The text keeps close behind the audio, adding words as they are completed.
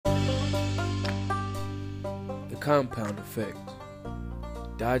compound effect,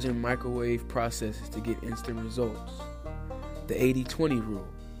 dodging microwave processes to get instant results, the 80-20 rule.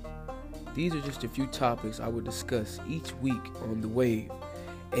 These are just a few topics I will discuss each week on The Wave,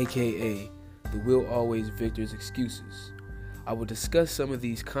 aka the Will Always Victor's Excuses. I will discuss some of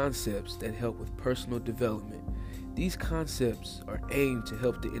these concepts that help with personal development. These concepts are aimed to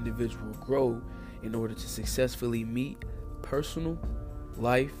help the individual grow in order to successfully meet personal,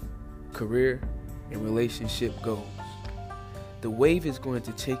 life, career, and relationship goals. The Wave is going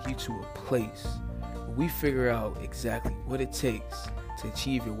to take you to a place where we figure out exactly what it takes to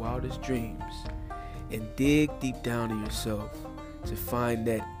achieve your wildest dreams and dig deep down in yourself to find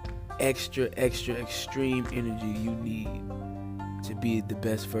that extra extreme energy you need to be the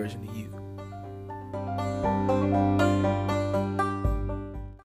best version of you.